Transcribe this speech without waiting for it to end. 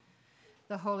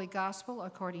The Holy Gospel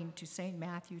according to St.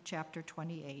 Matthew chapter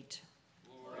 28.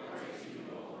 Glory to you,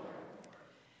 Lord.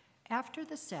 After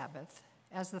the Sabbath,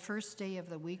 as the first day of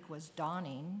the week was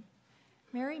dawning,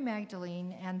 Mary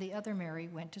Magdalene and the other Mary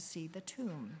went to see the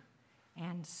tomb.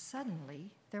 And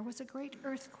suddenly there was a great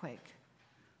earthquake,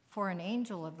 for an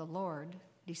angel of the Lord,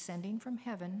 descending from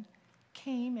heaven,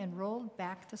 came and rolled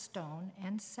back the stone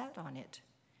and sat on it.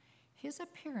 His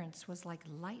appearance was like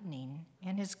lightning,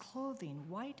 and his clothing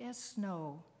white as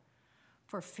snow.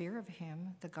 For fear of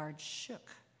him, the guards shook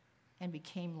and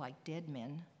became like dead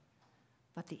men.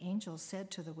 But the angel said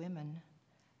to the women,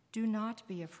 "Do not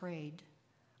be afraid.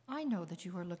 I know that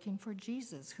you are looking for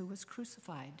Jesus who was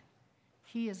crucified.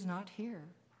 He is not here,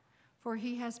 for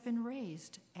he has been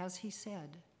raised, as he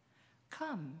said.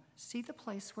 Come, see the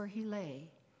place where he lay.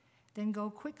 Then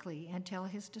go quickly and tell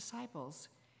his disciples,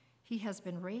 he has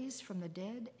been raised from the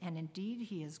dead, and indeed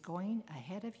he is going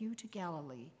ahead of you to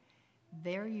Galilee.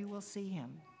 There you will see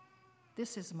him.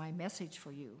 This is my message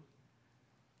for you."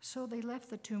 So they left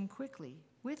the tomb quickly,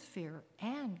 with fear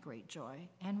and great joy,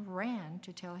 and ran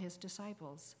to tell his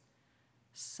disciples.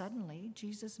 Suddenly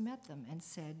Jesus met them and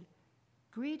said,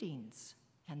 "Greetings."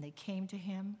 And they came to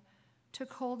him,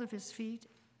 took hold of his feet,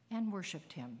 and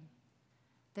worshipped him.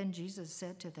 Then Jesus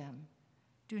said to them,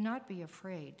 "Do not be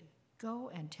afraid. Go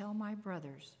and tell my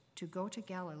brothers to go to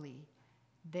Galilee.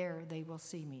 There they will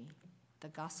see me." The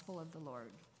Gospel of the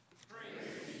Lord. Praise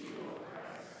to you, O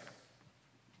Christ.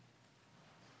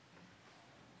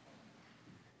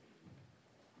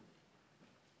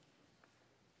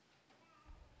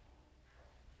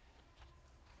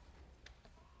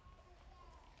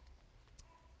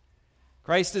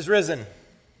 Christ is risen.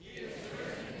 He is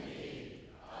risen indeed.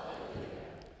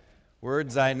 Hallelujah.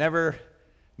 Words I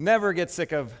never get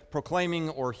sick of proclaiming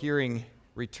or hearing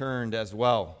returned as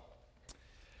well.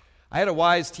 I had a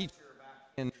wise teacher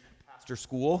back in pastor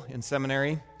school, in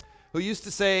seminary, who used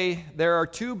to say there are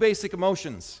two basic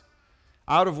emotions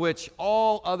out of which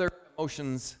all other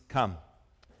emotions come: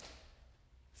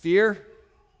 fear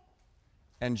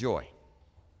and joy.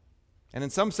 And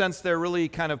in some sense, they're really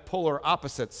kind of polar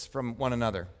opposites from one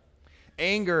another.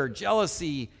 Anger,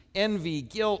 jealousy, envy,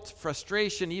 guilt,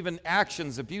 frustration, even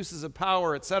actions, abuses of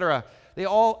power, etc., they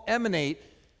all emanate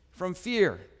from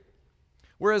fear.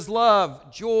 Whereas love,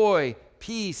 joy,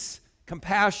 peace,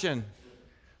 compassion,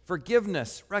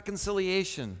 forgiveness,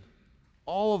 reconciliation,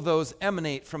 all of those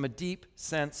emanate from a deep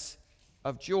sense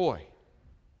of joy.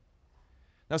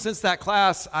 Now, since that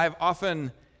class, I've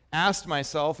often asked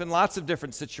myself in lots of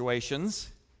different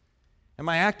situations, am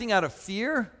I acting out of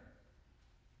fear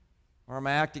or am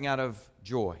I acting out of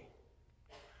joy?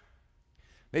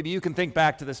 Maybe you can think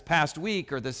back to this past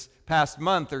week or this past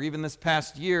month or even this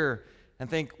past year and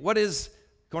think, what is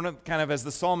going to, kind of as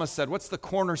the psalmist said, what's the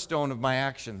cornerstone of my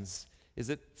actions? Is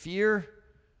it fear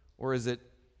or is it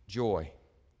joy?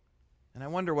 And I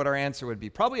wonder what our answer would be.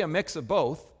 Probably a mix of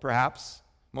both, perhaps,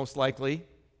 most likely.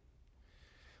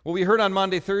 Well, we heard on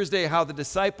Monday, Thursday how the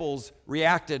disciples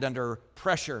reacted under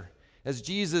pressure. As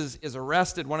Jesus is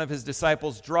arrested, one of his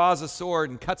disciples draws a sword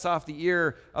and cuts off the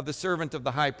ear of the servant of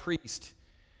the high priest.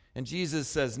 And Jesus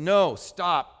says, "No,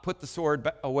 stop, put the sword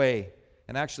away,"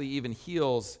 and actually even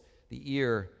heals the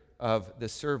ear of the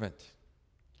servant.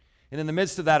 And in the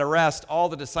midst of that arrest, all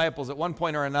the disciples at one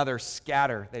point or another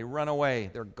scatter. They run away.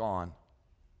 They're gone.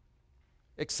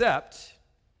 Except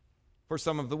for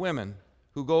some of the women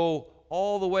who go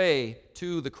all the way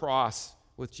to the cross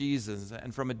with Jesus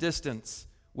and from a distance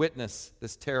witness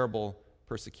this terrible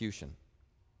persecution.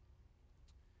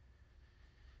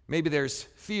 Maybe there's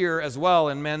fear as well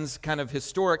in men's kind of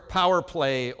historic power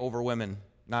play over women,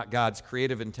 not God's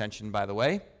creative intention, by the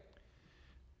way.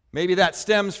 Maybe that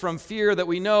stems from fear that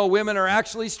we know women are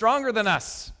actually stronger than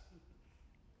us.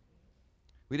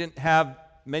 We didn't have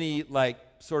many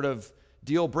sort of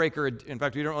deal breaker, in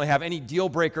fact, we don't really have any deal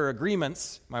breaker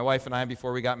agreements, my wife and I,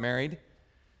 before we got married.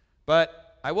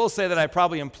 But I will say that I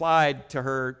probably implied to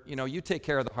her, you take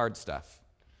care of the hard stuff.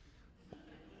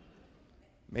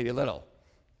 Maybe a little.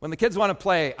 When the kids want to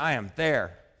play, I am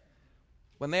there.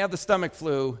 When they have the stomach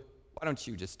flu, why don't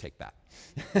you just take that?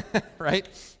 Right?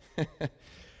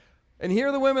 And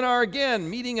here the women are again,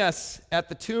 meeting us at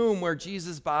the tomb where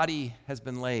Jesus' body has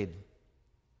been laid.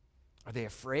 Are they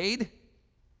afraid?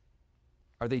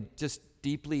 Are they just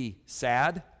deeply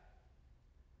sad?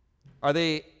 Are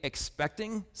they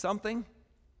expecting something?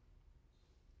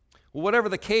 Well, whatever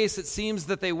the case, it seems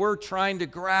that they were trying to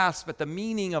grasp at the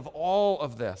meaning of all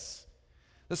of this.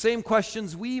 The same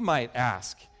questions we might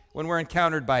ask when we're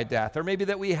encountered by death, or maybe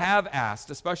that we have asked,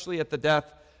 especially at the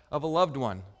death of a loved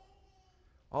one.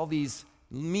 All these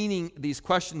these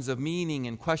questions of meaning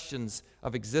and questions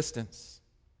of existence.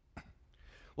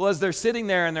 Well, as they're sitting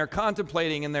there and they're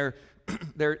contemplating and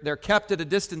they're kept at a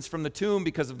distance from the tomb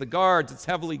because of the guards, it's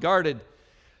heavily guarded.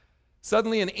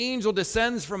 Suddenly an angel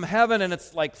descends from heaven, and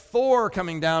it's like Thor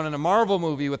coming down in a Marvel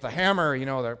movie with a hammer,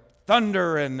 the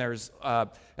thunder, and there's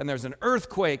an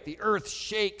earthquake. The earth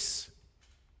shakes,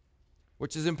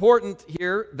 which is important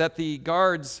here that the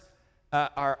guards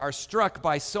are struck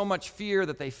by so much fear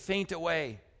that they faint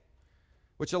away,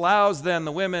 which allows then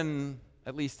the women,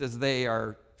 at least as they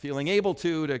are feeling able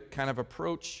to kind of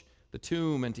approach the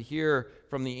tomb and to hear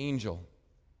from the angel.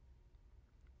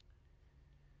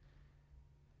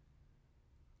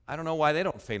 I don't know why they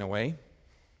don't faint away.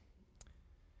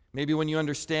 Maybe when you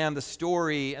understand the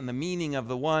story and the meaning of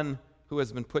the one who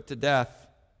has been put to death,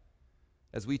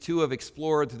 as we too have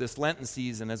explored through this Lenten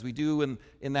season, as we do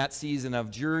in that season of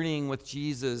journeying with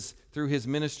Jesus through his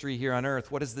ministry here on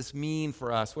earth, what does this mean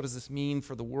for us? What does this mean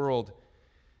for the world?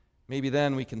 Maybe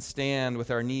then we can stand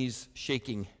with our knees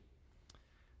shaking,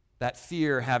 that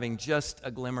fear having just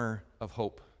a glimmer of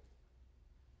hope.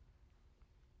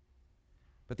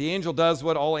 But the angel does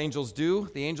what all angels do.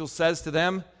 The angel says to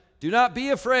them, "Do not be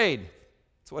afraid."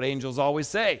 That's what angels always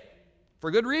say,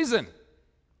 for good reason.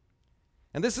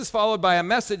 And this is followed by a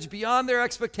message beyond their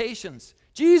expectations.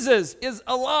 Jesus is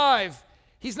alive.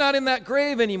 He's not in that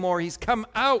grave anymore. He's come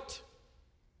out.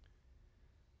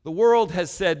 The world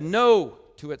has said no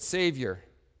to its Savior.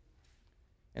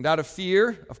 And out of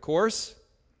fear, of course.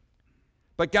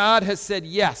 But God has said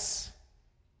yes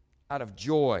out of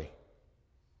joy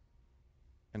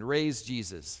and raised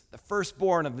Jesus, the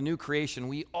firstborn of the new creation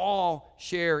we all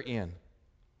share in.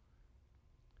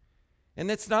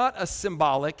 And it's not a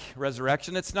symbolic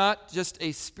resurrection. It's not just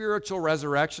a spiritual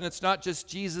resurrection. It's not just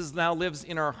Jesus now lives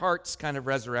in our hearts kind of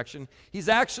resurrection. He's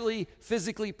actually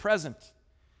physically present.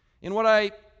 In what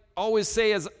I always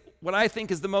say is what I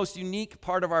think is the most unique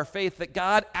part of our faith, that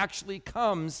God actually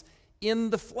comes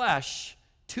in the flesh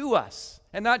to us.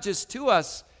 And not just to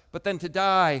us, but then to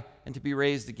die and to be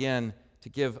raised again to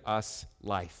give us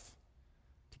life,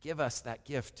 to give us that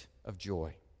gift of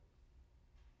joy.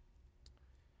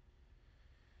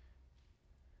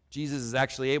 Jesus is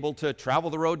actually able to travel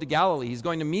the road to Galilee. He's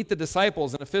going to meet the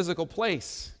disciples in a physical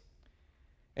place.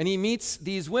 And he meets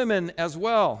these women as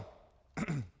well.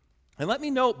 And let me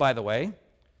note, by the way,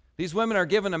 these women are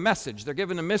given a message. They're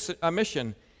given a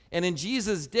mission. And in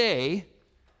Jesus' day,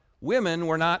 women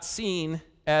were not seen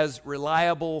as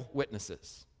reliable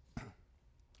witnesses.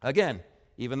 Again,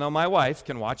 even though my wife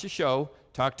can watch a show,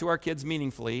 talk to our kids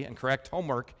meaningfully, and correct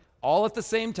homework all at the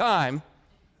same time,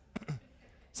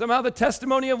 somehow the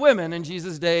testimony of women in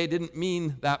Jesus' day didn't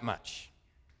mean that much.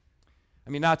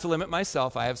 I mean, not to limit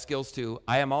myself, I have skills too.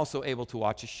 I am also able to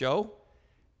watch a show,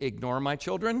 ignore my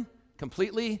children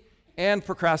completely, and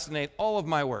procrastinate all of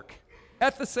my work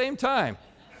at the same time.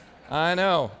 I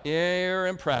know, you're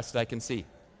impressed, I can see.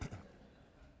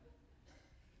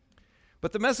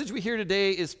 But the message we hear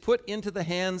today is put into the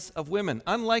hands of women,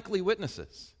 unlikely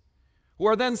witnesses, who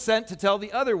are then sent to tell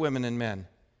the other women and men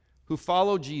who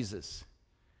follow Jesus.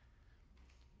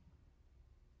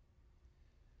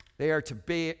 They are to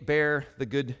bear the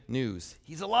good news.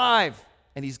 He's alive,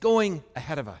 and he's going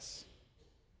ahead of us.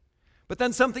 But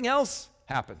then something else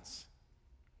happens.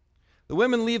 The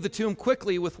women leave the tomb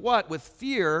quickly with what? With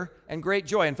fear and great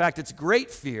joy. In fact, it's great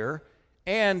fear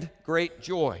and great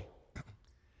joy.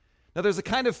 Now, there's a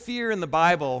kind of fear in the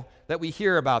Bible that we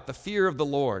hear about, the fear of the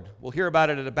Lord. We'll hear about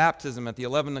it at a baptism at the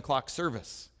 11 o'clock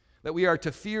service, that we are to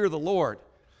fear the Lord.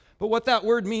 But what that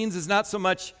word means is not so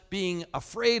much being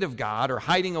afraid of God or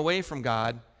hiding away from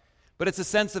God, but it's a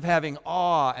sense of having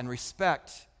awe and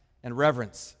respect and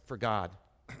reverence for God.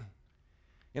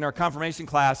 In our confirmation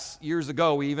class years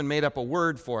ago, we even made up a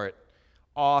word for it,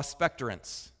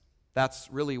 awe-spectorance. That's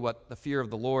really what the fear of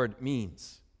the Lord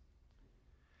means.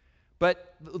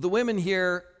 But the women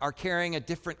here are carrying a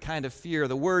different kind of fear.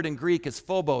 The word in Greek is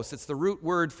phobos. It's the root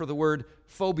word for the word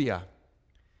phobia.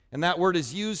 And that word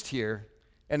is used here,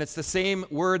 and it's the same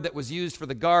word that was used for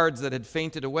the guards that had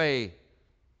fainted away.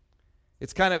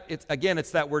 It's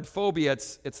that word phobia.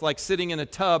 It's like sitting in a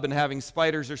tub and having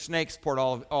spiders or snakes poured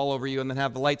all over you and then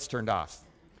have the lights turned off.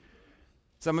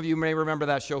 Some of you may remember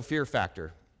that show Fear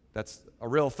Factor. That's a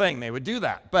real thing. They would do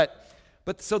that. But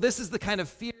so this is the kind of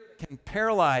fear that can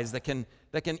paralyze, that can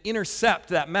intercept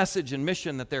that message and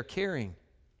mission that they're carrying.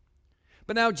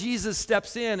 But now Jesus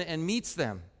steps in and meets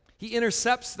them. He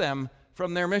intercepts them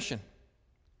from their mission.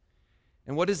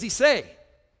 And what does he say?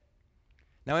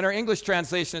 Now, in our English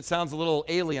translation, it sounds a little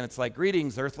alien. It's like,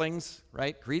 greetings, earthlings,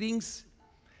 right? Greetings.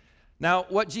 Now,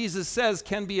 what Jesus says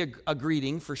can be a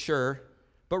greeting for sure,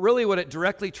 But really what it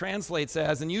directly translates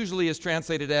as, and usually is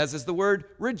translated as, is the word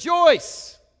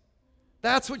rejoice.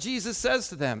 That's what Jesus says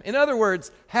to them. In other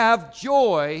words, have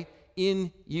joy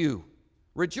in you.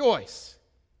 Rejoice.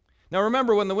 Now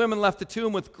remember, when the women left the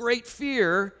tomb with great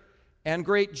fear and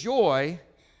great joy,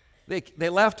 they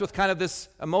left with kind of this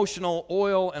emotional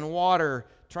oil and water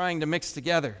trying to mix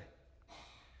together.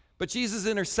 But Jesus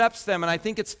intercepts them, and I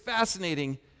think it's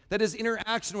fascinating that his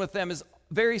interaction with them is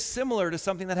very similar to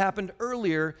something that happened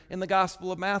earlier in the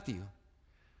Gospel of Matthew.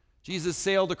 Jesus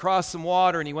sailed across some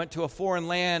water, and he went to a foreign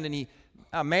land, and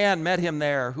a man met him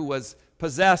there who was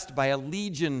possessed by a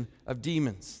legion of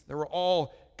demons. There were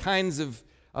all kinds of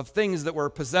things that were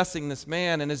possessing this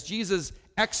man, and as Jesus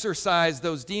exorcised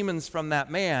those demons from that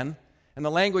man, and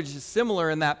the language is similar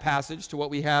in that passage to what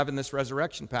we have in this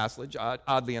resurrection passage,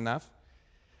 oddly enough,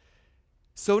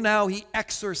 so now he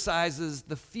exorcises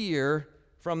the fear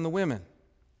from the women.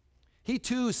 He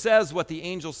too says what the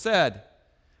angel said,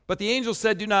 but the angel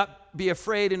said, do not be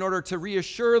afraid, in order to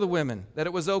reassure the women that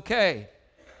it was okay.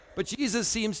 But Jesus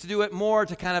seems to do it more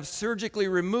to kind of surgically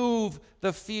remove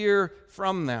the fear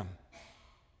from them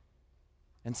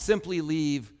and simply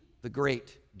leave the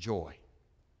great joy.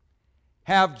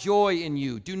 Have joy in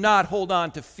you. Do not hold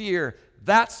on to fear.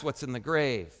 That's what's in the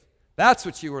grave. That's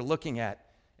what you were looking at,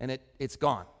 and it's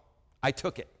gone. I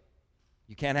took it.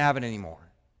 You can't have it anymore.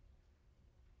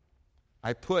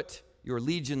 I put your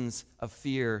legions of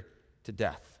fear to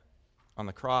death on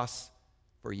the cross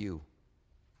for you.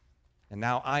 And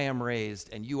now I am raised,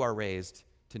 and you are raised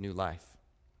to new life.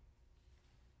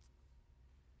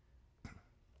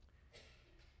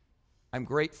 I'm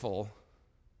grateful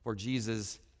for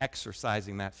Jesus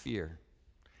exercising that fear.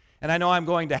 And I know I'm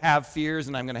going to have fears,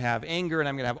 and I'm going to have anger, and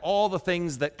I'm going to have all the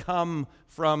things that come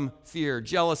from fear.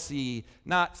 Jealousy,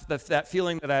 not that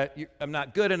feeling that I'm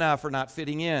not good enough or not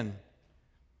fitting in.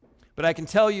 But I can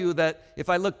tell you that if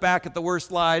I look back at the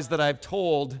worst lies that I've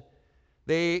told,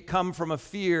 they come from a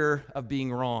fear of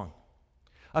being wrong,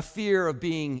 a fear of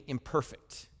being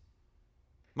imperfect.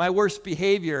 My worst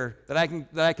behavior that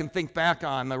I can think back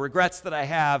on, the regrets that I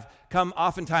have, come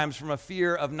oftentimes from a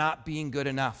fear of not being good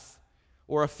enough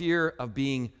or a fear of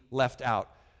being left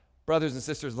out. Brothers and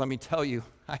sisters, let me tell you,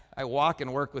 I walk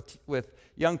and work with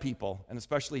young people, and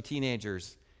especially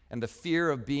teenagers, and the fear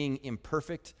of being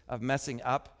imperfect, of messing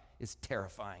up, is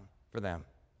terrifying for them.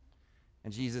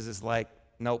 And Jesus is like,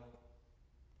 nope.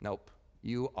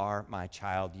 You are my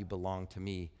child. You belong to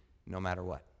me no matter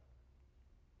what.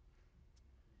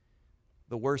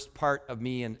 The worst part of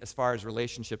me, and as far as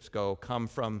relationships go, come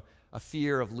from a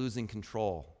fear of losing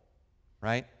control,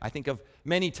 right? I think of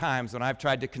many times when I've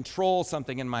tried to control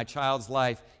something in my child's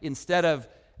life instead of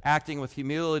acting with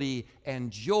humility and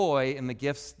joy in the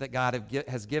gifts that God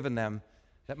has given them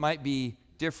that might be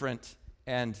different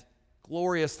and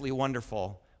gloriously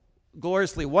wonderfully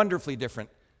different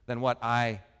than what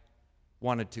I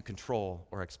wanted to control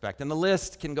or expect. And the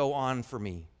list can go on for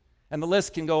me. And the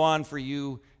list can go on for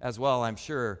you as well, I'm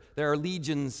sure. There are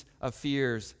legions of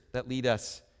fears that lead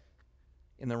us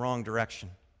in the wrong direction.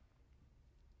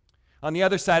 On the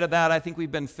other side of that, I think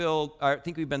we've been sold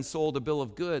a bill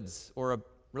of goods, or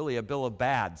really a bill of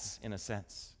bads in a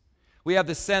sense. We have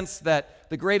the sense that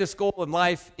the greatest goal in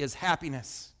life is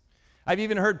happiness. I've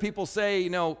even heard people say,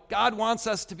 God wants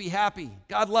us to be happy.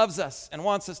 God loves us and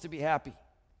wants us to be happy.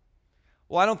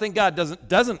 Well, I don't think God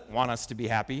doesn't want us to be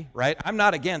happy, right? I'm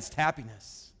not against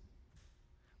happiness.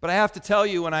 But I have to tell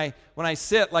you, when I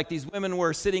sit, like these women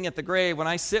were sitting at the grave, when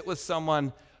I sit with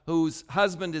someone whose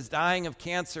husband is dying of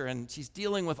cancer and she's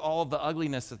dealing with all of the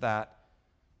ugliness of that,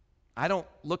 I don't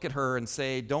look at her and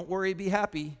say, don't worry, be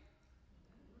happy.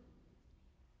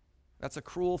 That's a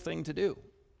cruel thing to do.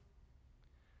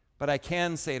 But I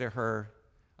can say to her,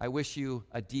 I wish you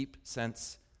a deep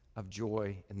sense of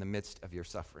joy in the midst of your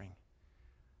suffering,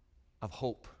 of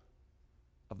hope,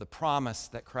 of the promise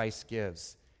that Christ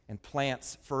gives and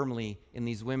plants firmly in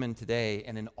these women today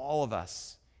and in all of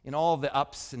us, in all of the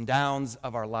ups and downs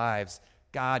of our lives.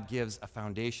 God gives a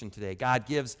foundation today. God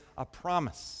gives a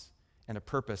promise and a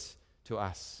purpose to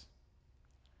us.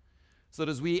 So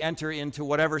that as we enter into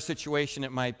whatever situation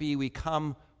it might be, we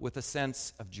come with a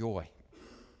sense of joy.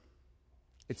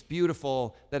 It's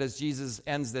beautiful that as Jesus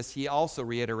ends this, he also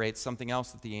reiterates something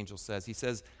else that the angel says. He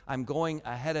says, I'm going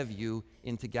ahead of you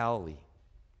into Galilee.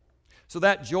 So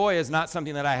that joy is not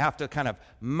something that I have to kind of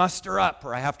muster up,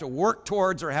 or I have to work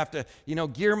towards, or I have to,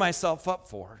 gear myself up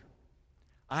for.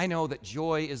 I know that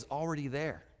joy is already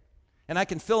there. And I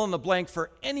can fill in the blank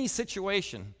for any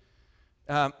situation.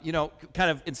 Kind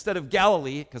of instead of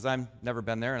Galilee, because I've never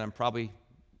been there and I'm probably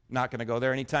not going to go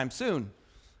there anytime soon.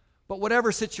 But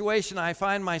whatever situation I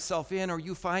find myself in or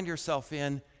you find yourself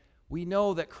in, we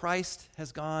know that Christ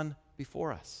has gone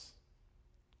before us.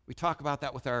 We talk about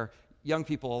that with our young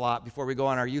people a lot before we go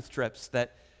on our youth trips,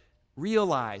 that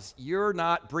realize you're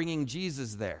not bringing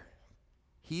Jesus there.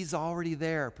 He's already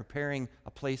there preparing a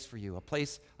place for you, a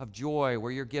place of joy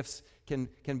where your gifts can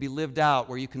be lived out,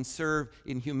 where you can serve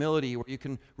in humility, where you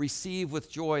can receive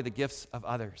with joy the gifts of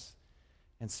others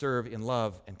and serve in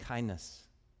love and kindness.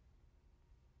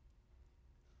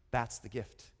 That's the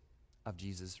gift of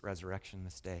Jesus' resurrection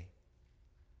this day.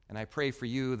 And I pray for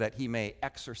you that he may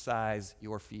exorcise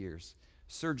your fears,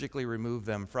 surgically remove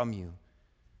them from you,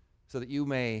 so that you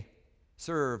may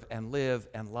serve and live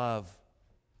and love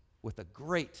with a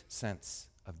great sense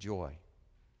of joy,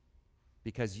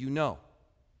 because you know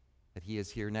that he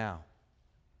is here now,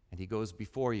 and he goes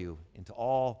before you into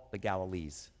all the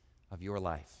Galilees of your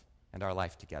life and our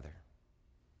life together.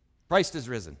 Christ is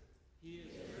risen. He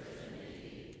is